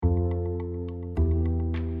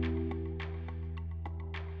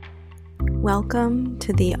Welcome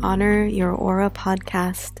to the Honor Your Aura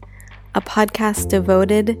podcast, a podcast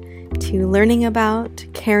devoted to learning about,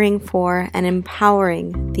 caring for, and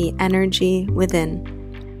empowering the energy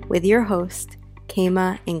within, with your host,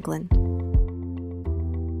 Kema England.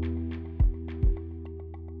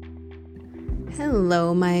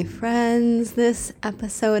 Hello, my friends. This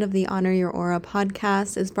episode of the Honor Your Aura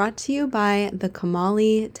podcast is brought to you by the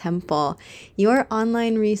Kamali Temple, your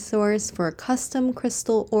online resource for custom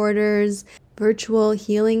crystal orders, virtual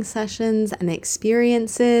healing sessions, and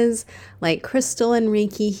experiences like crystal and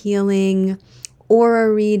Reiki healing,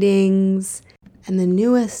 aura readings, and the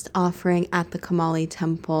newest offering at the Kamali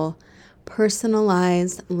Temple,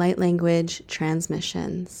 personalized light language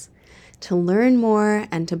transmissions. To learn more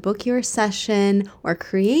and to book your session or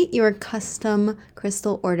create your custom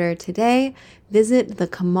crystal order today, visit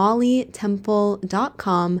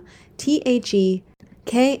thekamalitemple.com,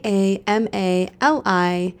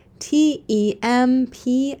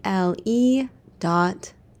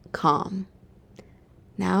 TheKamaliTemple.com.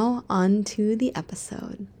 Now on to the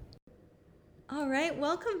episode. All right,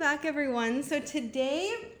 welcome back, everyone. So today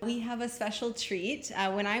we have a special treat.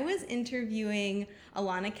 When I was interviewing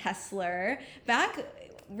Alana Kessler back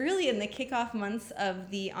really in the kickoff months of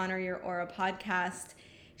the Honor Your Aura podcast,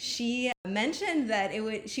 she mentioned that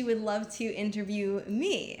she would love to interview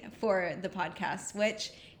me for the podcast,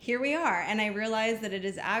 which here we are. And I realized that it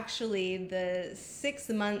is actually the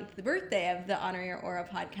 6-month birthday of the Honor Your Aura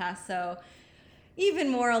podcast. So even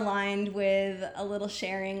more aligned with a little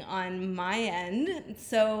sharing on my end.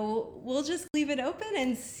 So we'll just leave it open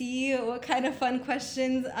and see what kind of fun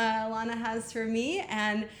questions Alana has for me.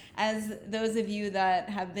 And as those of you that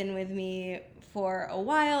have been with me for a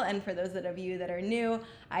while, and for those of you that are new,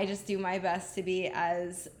 I just do my best to be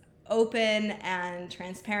as open and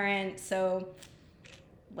transparent. So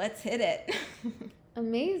let's hit it.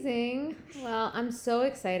 Amazing. Well, I'm so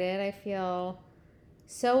excited. I feel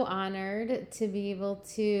so honored to be able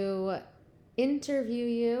to interview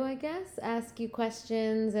you, I guess, ask you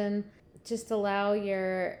questions, and just allow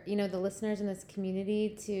the listeners in this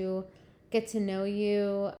community to get to know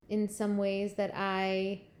you in some ways that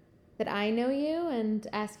I know you, and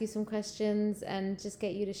ask you some questions and just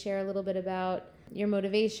get you to share a little bit about your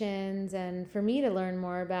motivations, and for me to learn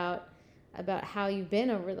more about how you've been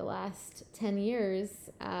over the last 10 years,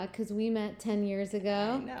 because we met 10 years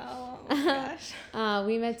ago. I know, oh my gosh.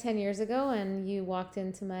 We met 10 years ago, and you walked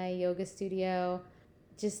into my yoga studio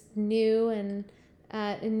just new and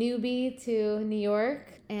a newbie to New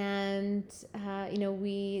York, and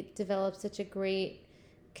we developed such a great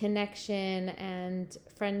connection and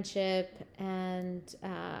friendship, and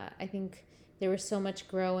I think there was so much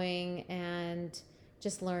growing and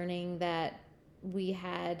just learning that we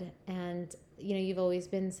had, and you've always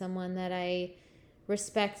been someone that I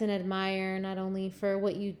respect and admire, not only for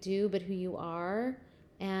what you do but who you are.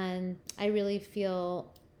 And I really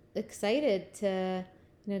feel excited to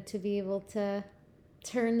be able to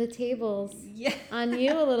turn the tables on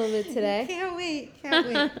you a little bit today. Can't wait. Thank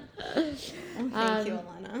you,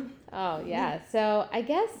 Alana. Oh yeah. So I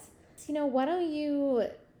guess why don't you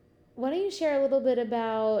share a little bit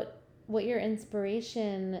about what your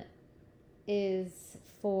inspiration is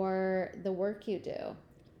for the work you do?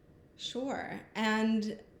 Sure.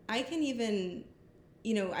 And I can even,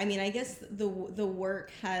 I guess the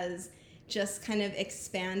work has just kind of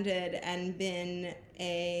expanded and been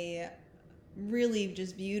a really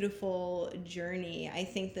just beautiful journey. I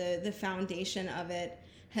think the foundation of it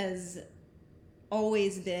has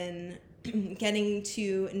always been getting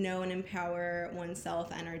to know and empower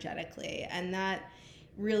oneself energetically. And that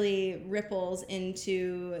really ripples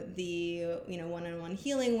into the one-on-one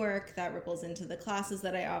healing work, that ripples into the classes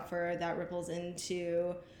that I offer, that ripples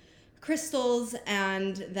into crystals,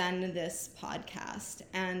 and then this podcast.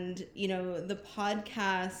 And the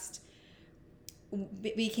podcast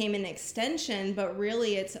became an extension, but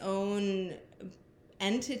really its own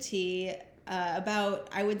entity about,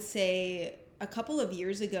 I would say, a couple of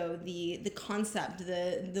years ago. The concept,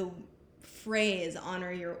 the phrase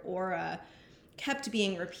 "honor your aura" kept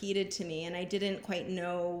being repeated to me, and I didn't quite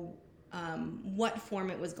know what form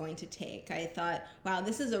it was going to take. I thought, wow,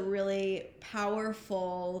 this is a really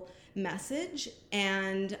powerful message,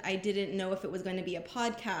 and I didn't know if it was going to be a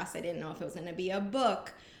podcast. I didn't know if it was going to be a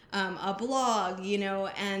book, a blog,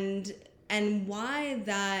 and why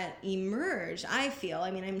that emerged. I feel,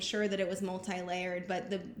 I'm sure that it was multi-layered, but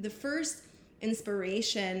the first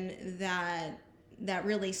inspiration that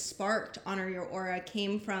really sparked Honor Your Aura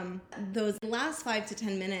came from those last 5 to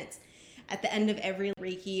 10 minutes at the end of every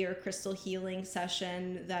Reiki or crystal healing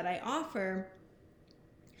session that I offer,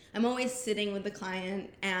 I'm always sitting with the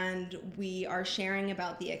client and we are sharing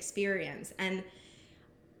about the experience. And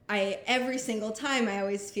every single time I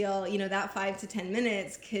always feel, that 5 to 10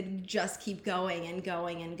 minutes could just keep going and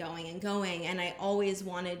going and going and going. And I always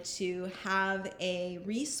wanted to have a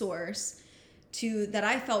resource that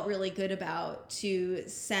I felt really good about to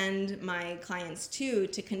send my clients to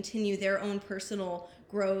continue their own personal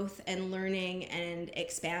growth and learning and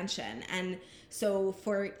expansion. And so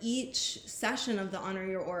for each session of the Honor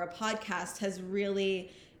Your Aura podcast has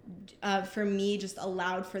really, for me, just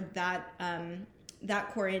allowed for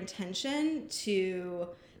that core intention to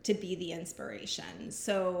be the inspiration.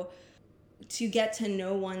 So to get to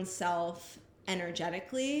know oneself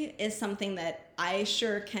energetically is something that I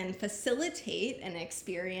sure can facilitate an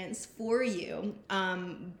experience for you,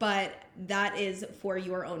 but that is for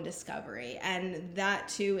your own discovery. And that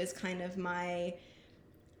too is kind of my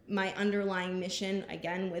underlying mission,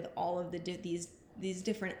 again, with all of these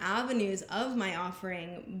different avenues of my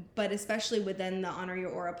offering, but especially within the Honor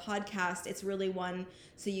Your Aura podcast, it's really one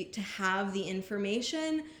to have the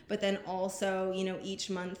information, but then also, each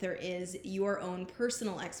month there is your own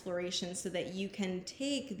personal exploration so that you can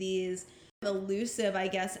take these elusive, I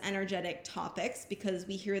guess, energetic topics, because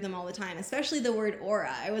we hear them all the time, especially the word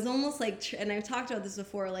aura. I was almost like, and I've talked about this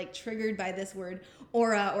before, like triggered by this word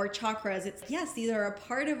aura or chakras. It's, yes, these are a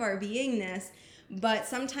part of our beingness, but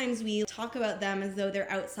sometimes we talk about them as though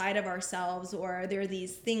they're outside of ourselves, or they're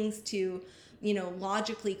these things to,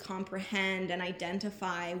 logically comprehend and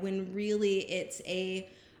identify, when really it's a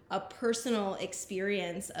personal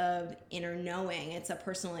experience of inner knowing. It's a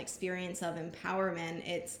personal experience of empowerment.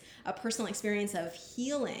 It's a personal experience of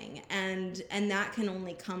healing, and that can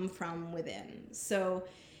only come from within. So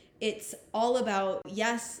it's all about,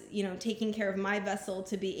 yes, taking care of my vessel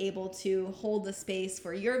to be able to hold the space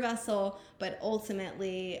for your vessel, but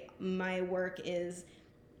ultimately my work is,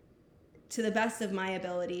 to the best of my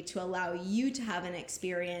ability, to allow you to have an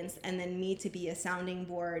experience and then me to be a sounding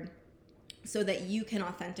board so that you can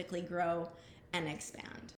authentically grow and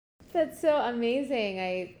expand. That's so amazing.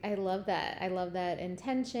 I love that. I love that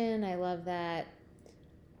intention. I love that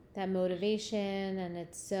motivation, and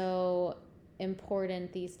it's so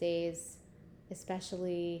important these days,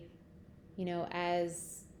 especially,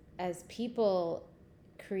 as people,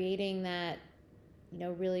 creating that,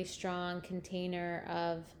 really strong container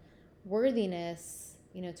of worthiness.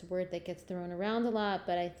 It's a word that gets thrown around a lot,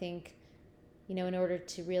 but I think, in order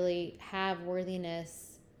to really have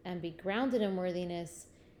worthiness and be grounded in worthiness,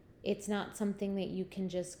 it's not something that you can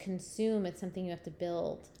just consume. It's something you have to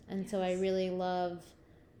build. And yes. So I really love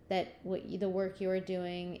that the work you're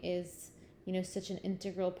doing is, such an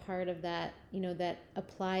integral part of that, that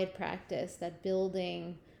applied practice, that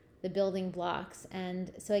the building blocks.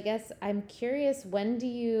 And so I guess I'm curious, when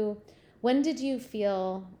did you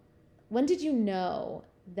know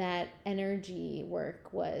that energy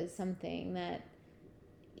work was something that,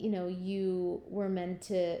 you were meant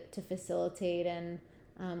to facilitate? And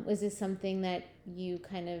was this something that you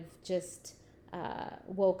kind of just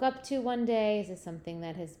woke up to one day? Is this something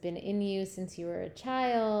that has been in you since you were a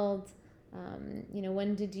child?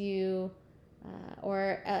 When did you,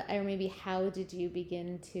 or maybe how did you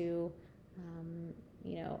begin to,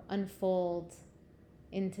 unfold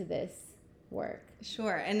into this work?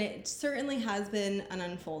 Sure. And it certainly has been an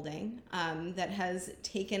unfolding that has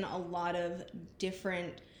taken a lot of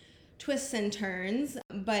different twists and turns.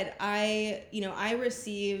 But I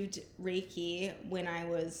received Reiki when I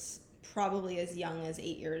was probably as young as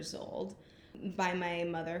 8 years old by my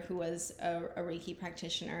mother, who was a Reiki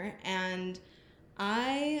practitioner. And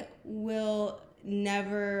that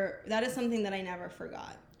is something that I never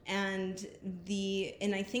forgot. And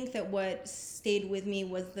I think that what stayed with me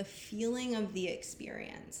was the feeling of the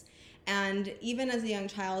experience. And even as a young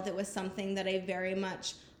child, it was something that I very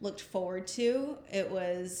much looked forward to. It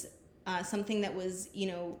was something that was,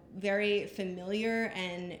 very familiar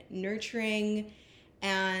and nurturing.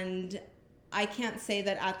 And I can't say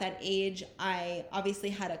that at that age I obviously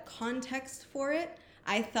had a context for it.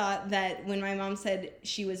 I thought that when my mom said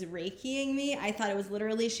she was Reikiing me, I thought it was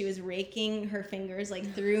literally she was raking her fingers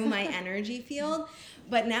like through my energy field.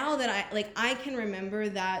 But now that I can remember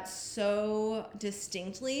that so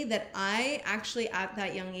distinctly, that I actually at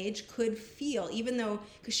that young age could feel, even though,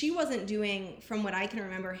 because she wasn't doing, from what I can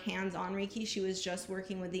remember, hands-on Reiki, she was just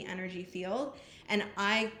working with the energy field, and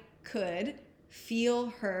I could feel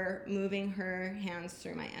her moving her hands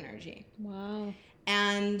through my energy. Wow.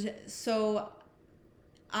 And so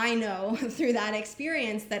I know through that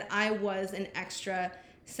experience that I was an extra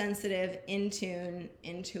sensitive, in tune,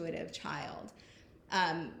 intuitive child.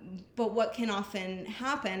 But what can often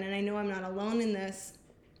happen, and I know I'm not alone in this,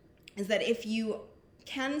 is that if you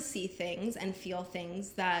can see things and feel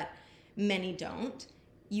things that many don't,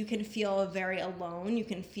 you can feel very alone. You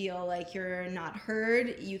can feel like you're not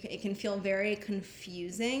heard. It can feel very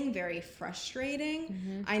confusing, very frustrating.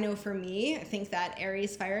 Mm-hmm. I know for me, I think that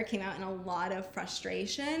Aries fire came out in a lot of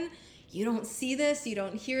frustration. You don't see this, you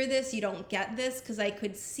don't hear this, you don't get this, because I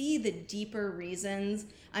could see the deeper reasons.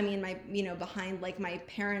 I mean, behind, like, my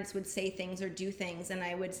parents would say things or do things, and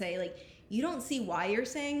I would say, like, you don't see why you're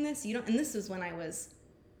saying this. You don't, and this was when I was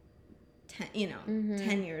 10, mm-hmm.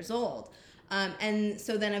 10 years old. And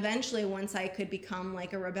so then eventually, once I could become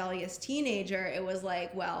like a rebellious teenager, it was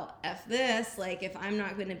like, well, F this. Like, if I'm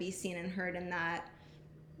not going to be seen and heard in that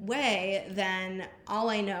way, then all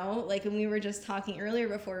I know, like, and we were just talking earlier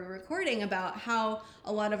before we were recording about how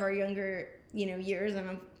a lot of our younger, years, and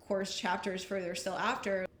of course chapters further still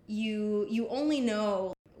after, you only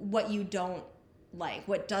know what you don't like,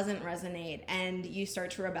 what doesn't resonate, and you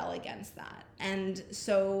start to rebel against that. And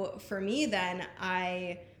so for me then,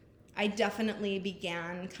 I definitely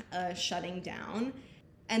began shutting down,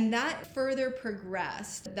 and that further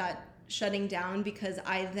progressed, that shutting down, because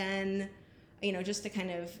I then, just to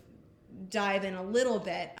kind of dive in a little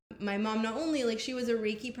bit, my mom, not only, like, she was a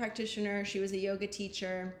Reiki practitioner, she was a yoga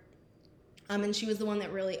teacher, and she was the one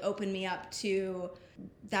that really opened me up to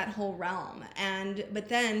that whole realm. But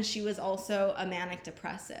then she was also a manic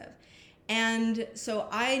depressive. And so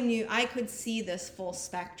I knew I could see this full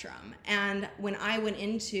spectrum. And when I went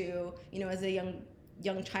into, as a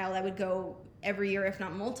young child, I would go every year, if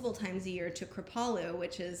not multiple times a year, to Kripalu,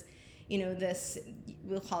 which is, this,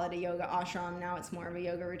 we'll call it a yoga ashram. Now it's more of a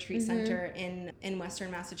yoga retreat mm-hmm. center in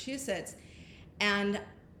Western Massachusetts. And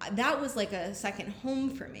that was like a second home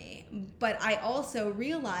for me. But I also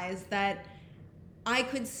realized that I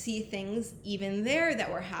could see things even there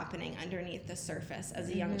that were happening underneath the surface as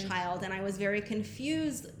a young mm-hmm. child. And I was very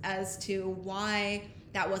confused as to why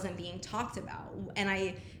that wasn't being talked about.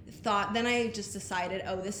 And then I just decided,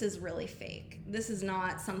 oh, this is really fake. This is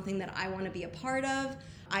not something that I want to be a part of.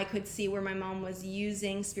 I could see where my mom was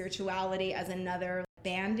using spirituality as another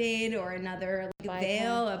Band-Aid or another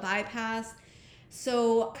veil, a bypass.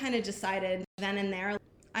 So I kind of decided then and there,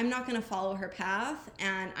 I'm not going to follow her path,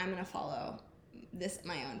 and I'm going to follow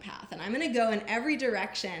my own path, and I'm going to go in every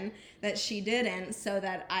direction that she didn't, so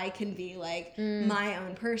that I can be like my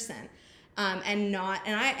own person. And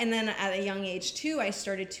then at a young age too, I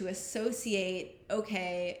started to associate,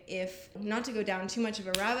 okay, if not to go down too much of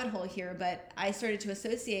a rabbit hole here, but I started to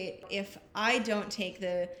associate, if I don't take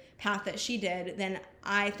the path that she did, then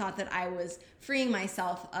I thought that I was freeing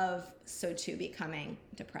myself of, so too, becoming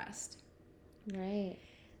depressed. Right.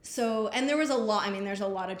 So, and there was there's a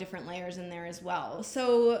lot of different layers in there as well.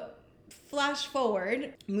 So flash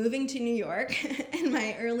forward, moving to New York in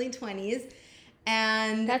my early 20s.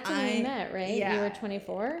 And that's when we met, right? Yeah. You were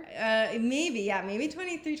 24? Maybe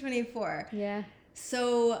 23, 24. Yeah.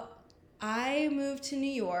 So I moved to New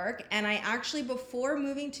York, and I actually, before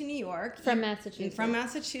moving to New York... From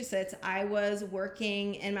Massachusetts, I was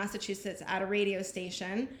working in Massachusetts at a radio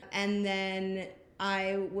station, and then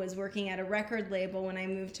I was working at a record label when I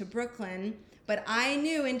moved to Brooklyn. But I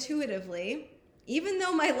knew intuitively, even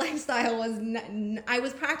though my lifestyle was... I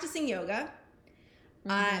was practicing yoga,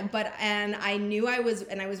 and I knew I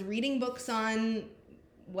was reading books on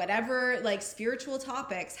whatever, like, spiritual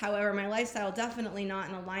topics. However, my lifestyle definitely not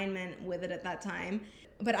in alignment with it at that time.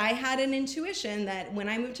 But I had an intuition that when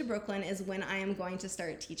I moved to Brooklyn is when I am going to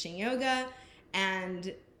start teaching yoga,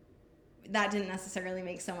 and that didn't necessarily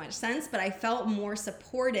make so much sense, but I felt more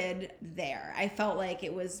supported there. I felt like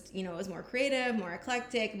it was, it was more creative, more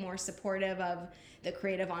eclectic, more supportive of the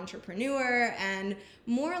creative entrepreneur, and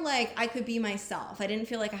more like I could be myself. I didn't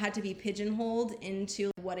feel like I had to be pigeonholed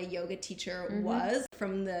into what a yoga teacher was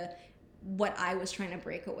from what I was trying to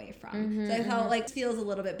break away from. So I felt like it feels a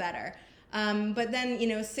little bit better. But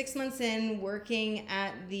then, 6 months in working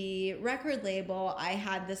at the record label, I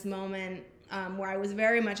had this moment where I was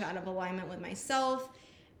very much out of alignment with myself,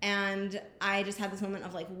 and I just had this moment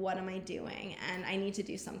of like, what am I doing? And I need to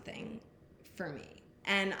do something for me.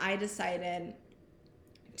 And I decided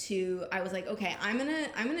I was like, okay, I'm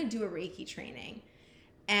gonna do a Reiki training.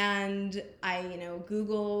 And I,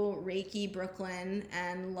 Google Reiki Brooklyn,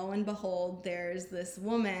 and lo and behold, there's this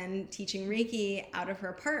woman teaching Reiki out of her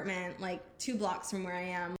apartment, like 2 blocks from where I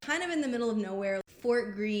am, kind of in the middle of nowhere,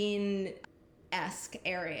 Fort Greene-esque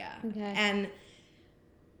area. Okay. And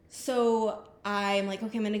so I'm like,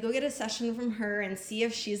 okay, I'm going to go get a session from her and see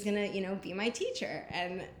if she's going to, be my teacher.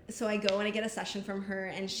 And so I go and I get a session from her,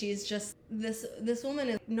 and she's just, this woman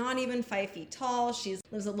is not even 5 feet tall. She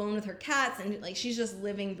lives alone with her cats, and like, she's just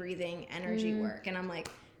living, breathing energy work. And I'm like,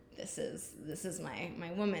 this is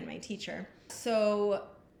my woman, my teacher. So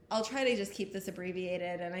I'll try to just keep this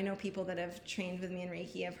abbreviated, and I know people that have trained with me in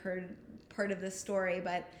Reiki have heard part of this story,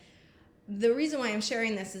 but the reason why I'm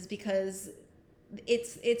sharing this is because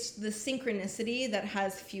it's the synchronicity that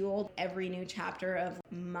has fueled every new chapter of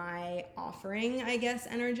my offering, I guess,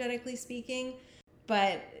 energetically speaking.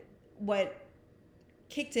 But what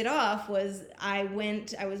kicked it off was I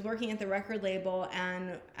was working at the record label,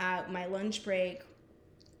 and at my lunch break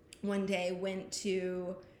one day went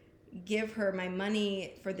to give her my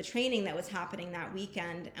money for the training that was happening that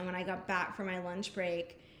weekend. And when I got back from my lunch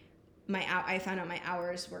break, I found out my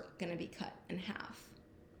hours were going to be cut in half.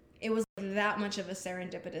 It was that much of a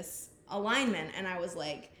serendipitous alignment. And I was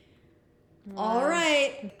like, all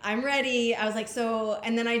right, I'm ready. I was like,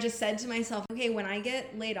 and then I just said to myself, okay, when I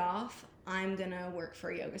get laid off, I'm going to work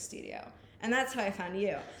for a yoga studio. And that's how I found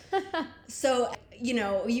you. So,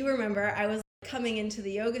 you remember I was coming into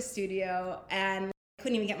the yoga studio and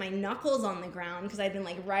couldn't even get my knuckles on the ground because I'd been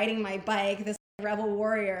like riding my bike, this rebel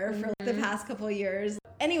warrior, for the past couple of years.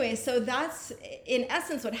 Anyway, so that's in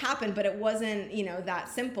essence what happened, but it wasn't, that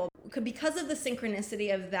simple. Because of the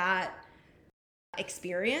synchronicity of that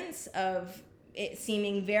experience of it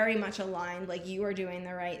seeming very much aligned, like you were doing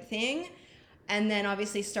the right thing. And then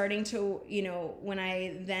obviously starting to, when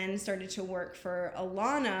I then started to work for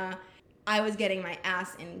Alana, I was getting my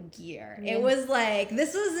ass in gear. Yeah. It was like,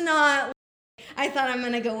 this was not, I thought I'm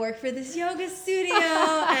going to go work for this yoga studio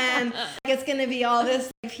and it's going to be all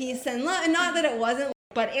this peace and love. And not that it wasn't,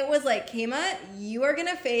 but it was like, Kema, you are going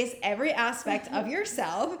to face every aspect of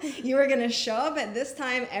yourself. You are going to show up at this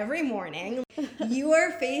time every morning. You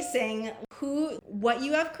are facing what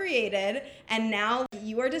you have created, and now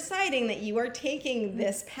you are deciding that you are taking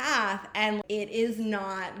this path, and it is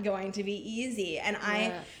not going to be easy. And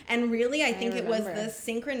I think it was the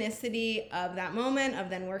synchronicity of that moment of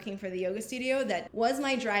then working for the yoga studio that was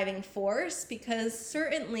my driving force, because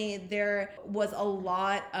certainly there was a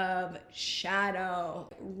lot of shadow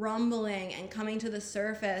rumbling and coming to the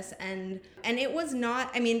surface, and it was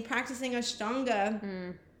not, practicing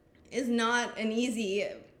Ashtanga is not an easy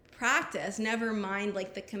practice, never mind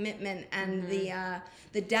like the commitment and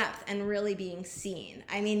the depth and really being seen.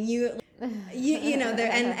 You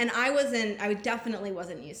there, and I definitely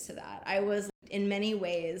wasn't used to that. I was in many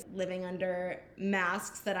ways living under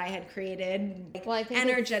masks that I had created,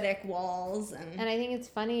 energetic walls. And I think it's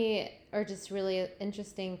funny, or just really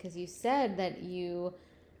interesting, because you said that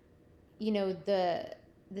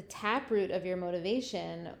the taproot of your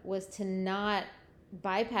motivation was to not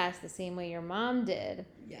bypass the same way your mom did.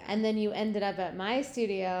 Yeah. And then you ended up at my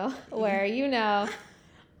studio where,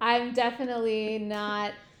 I'm definitely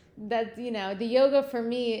not, that, the yoga for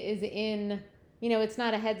me is in, it's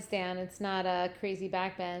not a headstand. It's not a crazy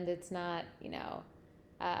backbend. It's not,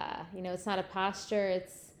 it's not a posture.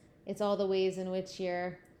 It's all the ways in which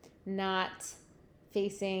you're not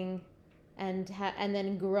facing and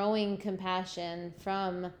then growing compassion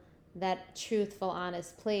from that truthful,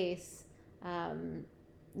 honest place,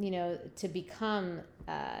 to become,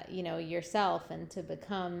 yourself, and to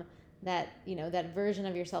become that, that version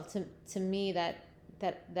of yourself. To me, that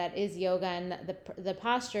is yoga, and the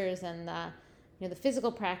postures and the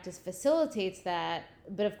physical practice facilitates that.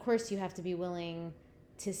 But of course, you have to be willing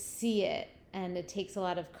to see it, and it takes a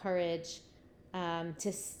lot of courage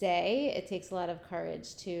to stay. It takes a lot of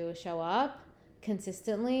courage to show up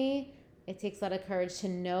consistently. It takes a lot of courage to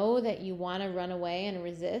know that you want to run away and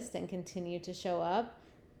resist and continue to show up.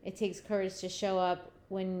 It takes courage to show up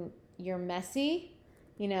when you're messy,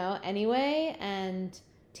 anyway, and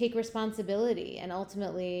take responsibility. And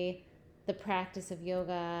ultimately, the practice of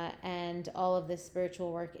yoga and all of this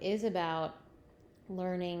spiritual work is about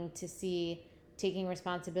learning to see taking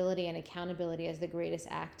responsibility and accountability as the greatest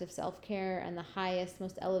act of self-care and the highest,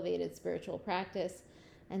 most elevated spiritual practice.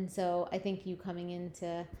 And so I think you coming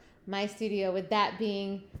into my studio with that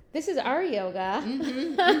being, this is our yoga.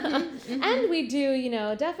 And we do,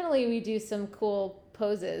 definitely we do some cool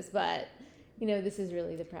poses, but this is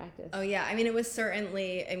really the practice. Oh yeah. It was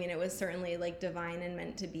certainly like divine and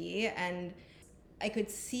meant to be. And I could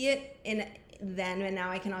see it then, and now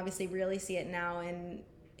I can obviously really see it now in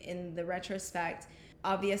the retrospect,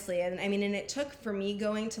 obviously. And and it took, for me,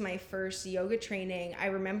 going to my first yoga training, I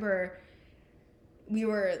remember we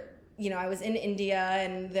were, I was in India,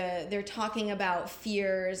 and they're talking about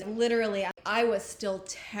fears. Literally, I was still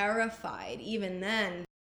terrified. Even then,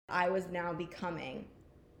 I was now becoming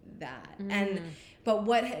that. But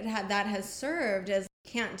what that has served is,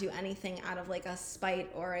 you can't do anything out of like a spite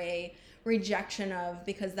or a rejection of,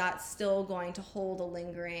 because that's still going to hold a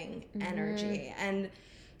lingering energy. And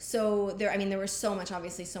so there was so much,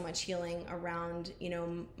 obviously so much healing around,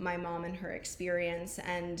 my mom and her experience,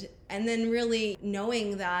 and then really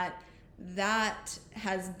knowing that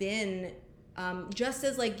has been, just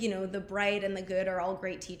as like, the bright and the good are all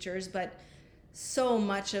great teachers, but so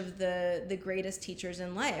much of the greatest teachers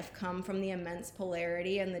in life come from the immense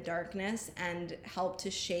polarity and the darkness, and help to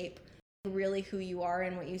shape really who you are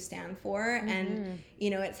and what you stand for. Mm-hmm. And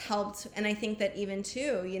it's helped, and I think that even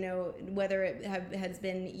too, whether it has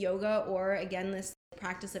been yoga or again this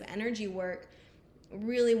practice of energy work,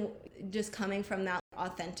 really just coming from that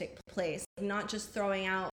authentic place, not just throwing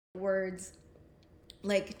out words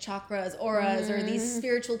like chakras, auras, or these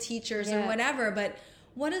spiritual teachers or whatever, but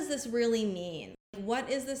what does this really mean? What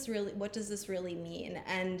does this really mean?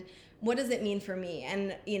 And what does it mean for me?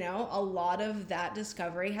 And, a lot of that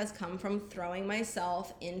discovery has come from throwing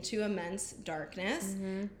myself into immense darkness,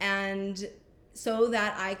 and so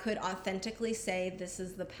that I could authentically say, this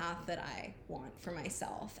is the path that I want for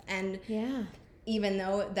myself. And even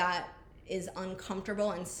though that is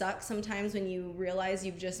uncomfortable and sucks sometimes, when you realize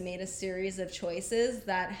you've just made a series of choices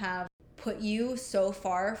that have put you so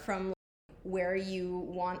far from where you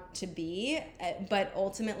want to be, but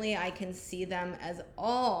ultimately I can see them as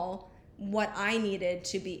all what I needed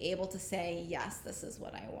to be able to say, yes, this is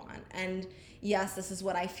what I want, and yes, this is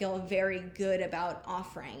what I feel very good about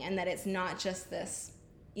offering, and that it's not just this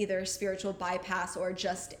either spiritual bypass or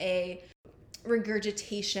just a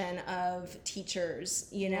regurgitation of teachers,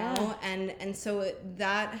 and so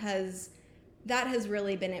that has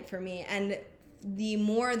really been it for me. And the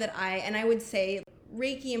more that I would say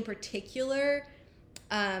Reiki in particular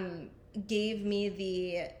gave me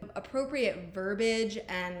the appropriate verbiage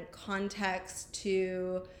and context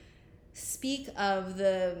to speak of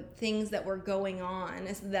the things that were going on,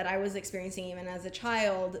 that I was experiencing even as a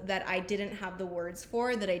child, that I didn't have the words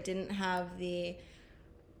for, that I didn't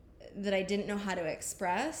know how to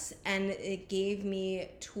express, and it gave me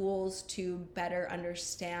tools to better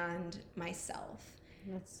understand myself.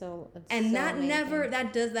 That's so that amazing.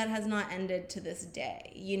 That has not ended to this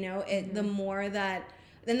day. The more that,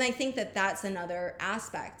 then I think that's another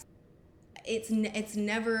aspect. It's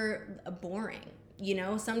never boring.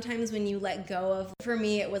 Sometimes when you let go of, for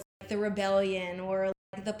me, it was like the rebellion or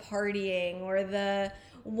like the partying or the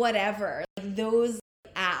whatever, like those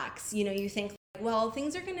acts. You think, well,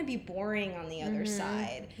 things are going to be boring on the other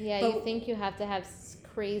side. Yeah, but you think you have to have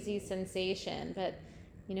crazy sensation, but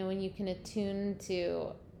when you can attune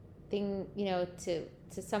to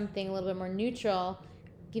to something a little bit more neutral,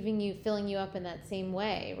 filling you up in that same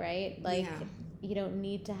way, right? Like you don't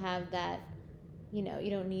need to have that, you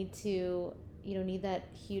don't need that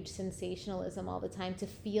huge sensationalism all the time to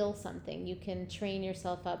feel something. You can train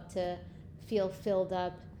yourself up to feel filled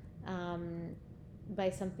up by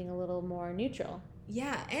something a little more neutral.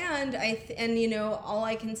 Yeah, and all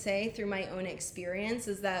I can say through my own experience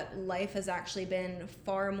is that life has actually been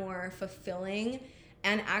far more fulfilling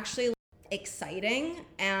and actually exciting,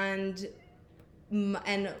 and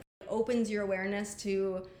opens your awareness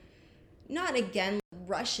to not, again,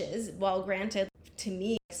 rushes. Well, granted, to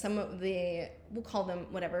me, some of the, we'll call them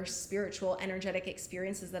whatever, spiritual, energetic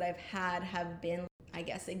experiences that I've had have been, I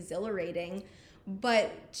guess, exhilarating.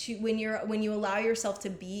 But when you allow yourself to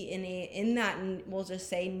be in that, we'll just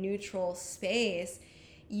say, neutral space,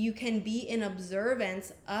 you can be in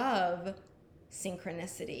observance of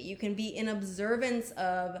synchronicity. You can be in observance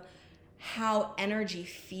of how energy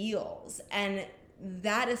feels, and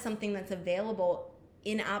that is something that's available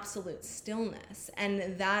in absolute stillness.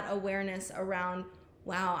 And that awareness around,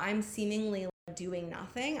 wow, I'm seemingly doing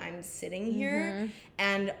nothing, I'm sitting here,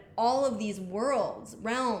 and all of these worlds,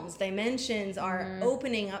 realms, dimensions are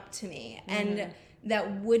opening up to me, and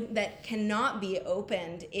that cannot be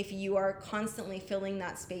opened if you are constantly filling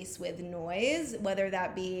that space with noise, whether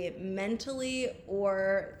that be mentally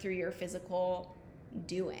or through your physical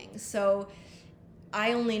doing. So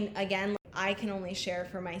I can only share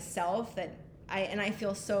for myself that I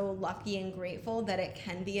feel so lucky and grateful that it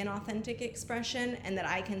can be an authentic expression, and that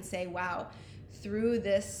I can say, wow, through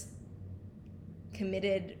this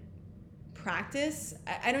committed practice,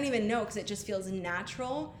 I don't even know, because it just feels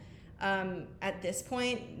natural at this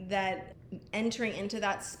point, that entering into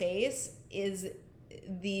that space is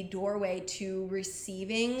the doorway to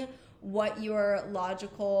receiving what your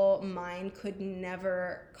logical mind could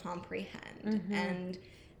never comprehend. And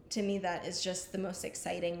to me, that is just the most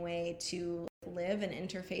exciting way to live and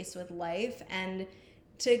interface with life, and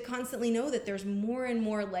to constantly know that there's more and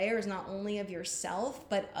more layers, not only of yourself,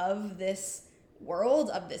 but of this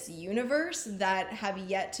world, of this universe, that have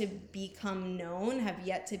yet to become known, have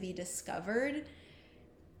yet to be discovered.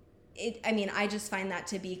 I mean, I just find that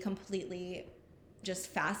to be completely just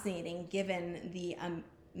fascinating given the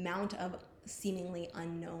amount of seemingly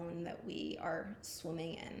unknown that we are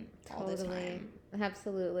swimming in all the time.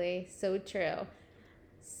 Absolutely. So true.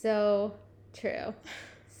 So true.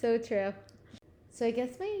 So true. So I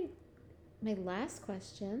guess my last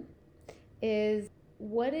question is,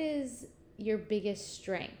 what is your biggest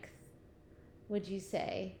strength, would you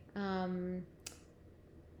say,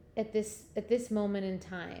 at this moment in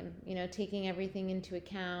time, taking everything into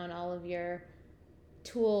account, all of your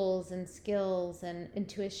tools and skills and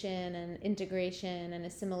intuition and integration and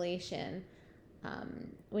assimilation,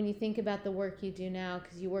 when you think about the work you do now,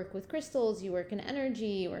 because you work with crystals, you work in energy,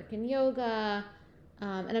 you work in yoga,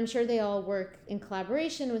 and I'm sure they all work in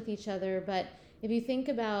collaboration with each other, but if you think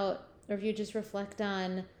about, or if you just reflect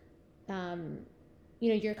on,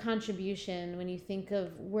 your contribution, when you think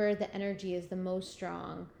of where the energy is the most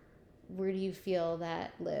strong, where do you feel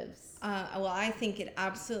that lives? Well, I think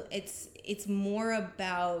it's more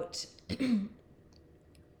about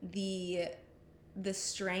the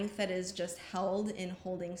strength that is just held in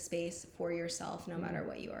holding space for yourself, no matter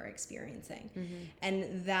what you are experiencing.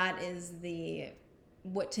 And that is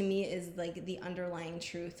what to me is like the underlying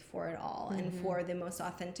truth for it all, and for the most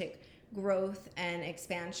authentic growth and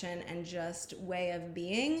expansion and just way of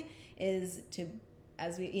being is to,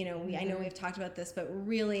 as I know we've talked about this, but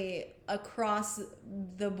really across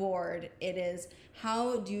the board, it is,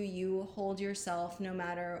 how do you hold yourself no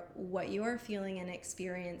matter what you are feeling and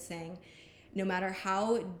experiencing, no matter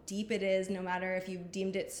how deep it is, no matter if you've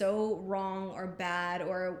deemed it so wrong or bad,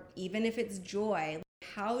 or even if it's joy.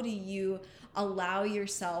 How do you allow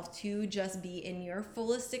yourself to just be in your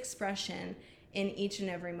fullest expression in each and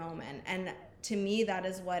every moment? And to me, that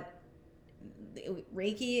is what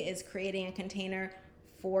Reiki is, creating a container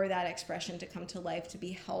for that expression to come to life, to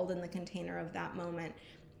be held in the container of that moment.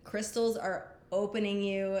 Crystals are opening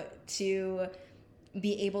you to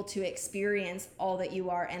be able to experience all that you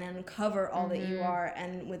are and uncover all that you are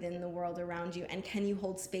and within the world around you. And can you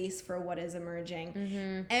hold space for what is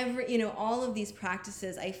emerging? All of these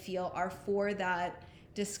practices, I feel, are for that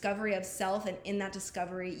discovery of self, and in that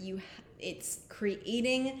discovery, it's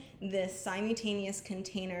creating this simultaneous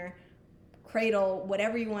container, cradle,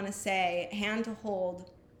 whatever you want to say, hand to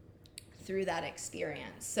hold through that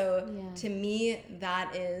experience. So to me,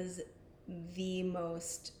 that is the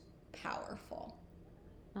most powerful.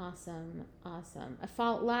 Awesome.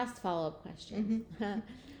 Last follow-up question.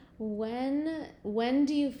 When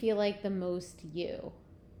do you feel like the most you?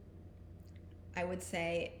 I would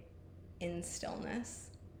say in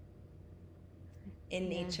stillness, in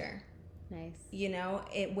nature. Nice.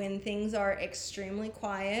 When things are extremely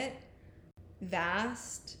quiet,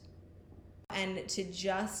 vast, and to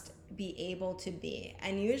just be able to be.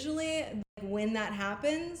 And usually when that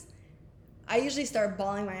happens, I usually start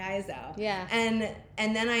bawling my eyes out. Yeah. And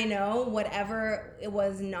then I know whatever it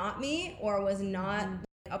was not me or was not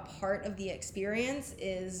a part of the experience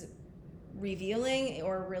is revealing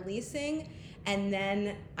or releasing. And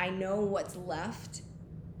then I know what's left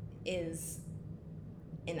is,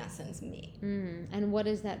 in essence, me. And what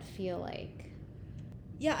does that feel like?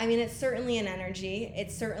 Yeah, I mean, it's certainly an energy.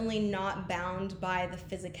 It's certainly not bound by the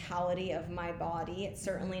physicality of my body. It's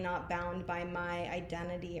certainly not bound by my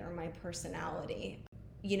identity or my personality.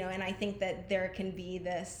 And I think that there can be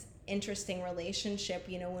this interesting relationship,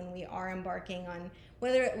 when we are embarking on,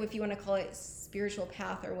 whether, if you want to call it spiritual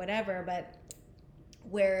path or whatever, but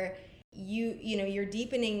where you're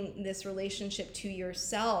deepening this relationship to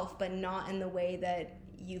yourself, but not in the way that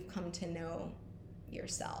you've come to know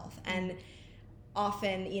yourself. And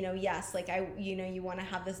often, yes, like you want to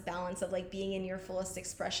have this balance of like being in your fullest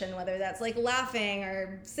expression, whether that's like laughing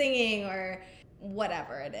or singing or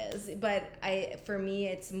whatever it is. But for me,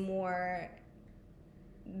 it's more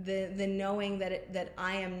the knowing that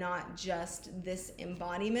I am not just this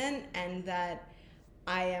embodiment, and that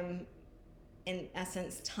I am in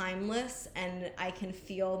essence timeless, and I can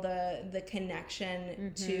feel the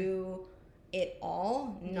connection to it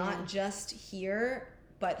all, not just here,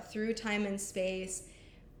 but through time and space,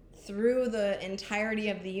 through the entirety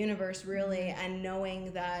of the universe, really, and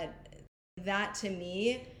knowing that to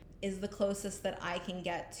me is the closest that I can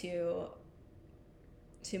get to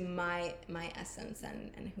my essence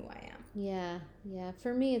and who I am. Yeah.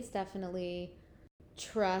 For me, it's definitely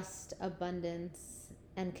trust, abundance,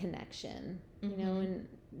 and connection. And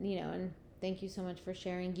thank you so much for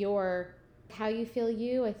sharing how you feel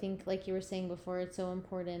you. I think, like you were saying before, it's so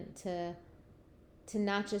important to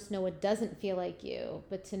not just know what doesn't feel like you,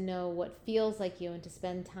 but to know what feels like you, and to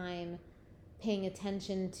spend time paying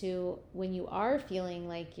attention to when you are feeling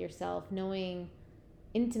like yourself, knowing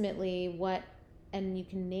intimately and you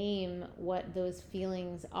can name what those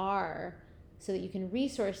feelings are, so that you can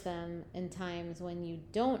resource them in times when you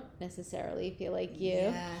don't necessarily feel like you,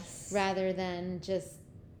 yes. rather than just,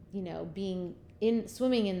 being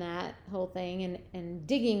swimming in that whole thing and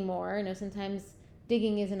digging more. Sometimes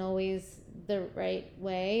digging isn't always the right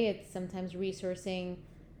way. It's sometimes resourcing,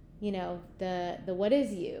 the what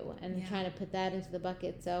is you, and trying to put that into the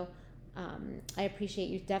bucket. So I appreciate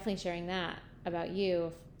you definitely sharing that about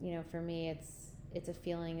you. For me, it's a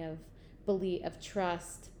feeling of belief, of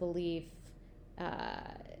trust, belief,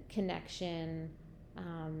 connection,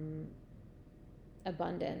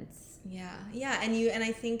 abundance. Yeah. And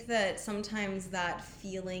I think that sometimes that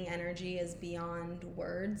feeling energy is beyond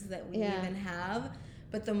words that we even have,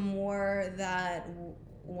 but the more that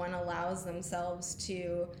one allows themselves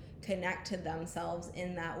to connect to themselves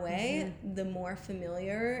in that way, the more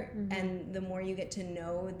familiar and the more you get to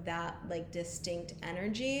know that like distinct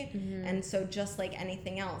energy. And so just like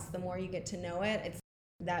anything else, the more you get to know it, it's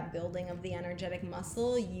that building of the energetic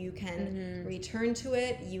muscle. You can return to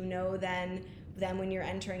it, then when you're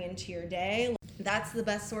entering into your day, that's the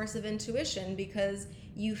best source of intuition, because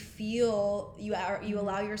you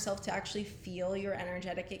allow yourself to actually feel your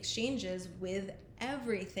energetic exchanges with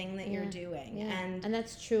everything that you're doing. And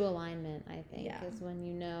that's true alignment, I think, is when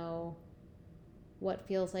you know what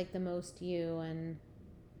feels like the most you, and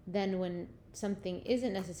then when something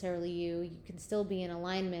isn't necessarily you can still be in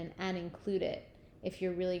alignment and include it if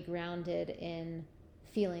you're really grounded in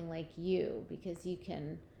feeling like you, because you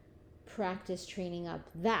can practice training up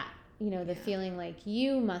that, the feeling like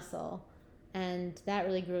you muscle, and that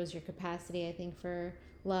really grows your capacity, I think, for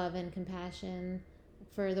love and compassion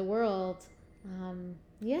for the world.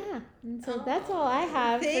 And so that's all I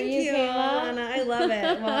have for you, Kayla. Alana. I love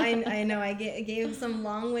it. Well, I know I gave some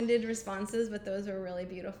long-winded responses, but those were really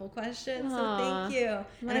beautiful questions. So thank you.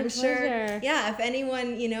 My and I'm pleasure. sure, if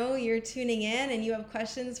anyone, you're tuning in and you have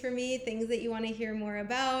questions for me, things that you want to hear more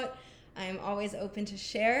about, I'm always open to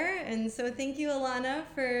share. And so thank you, Alana,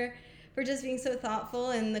 for just being so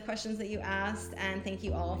thoughtful and the questions that you asked. And thank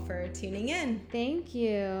you all for tuning in. Thank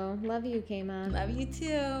you. Love you, Kayla. Love you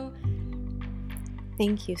too.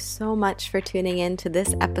 Thank you so much for tuning in to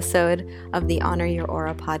this episode of the Honor Your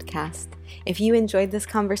Aura podcast. If you enjoyed this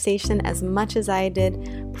conversation as much as I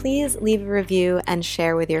did, please leave a review and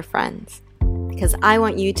share with your friends, because I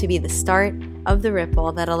want you to be the start of the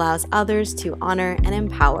ripple that allows others to honor and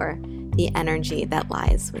empower the energy that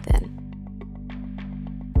lies within.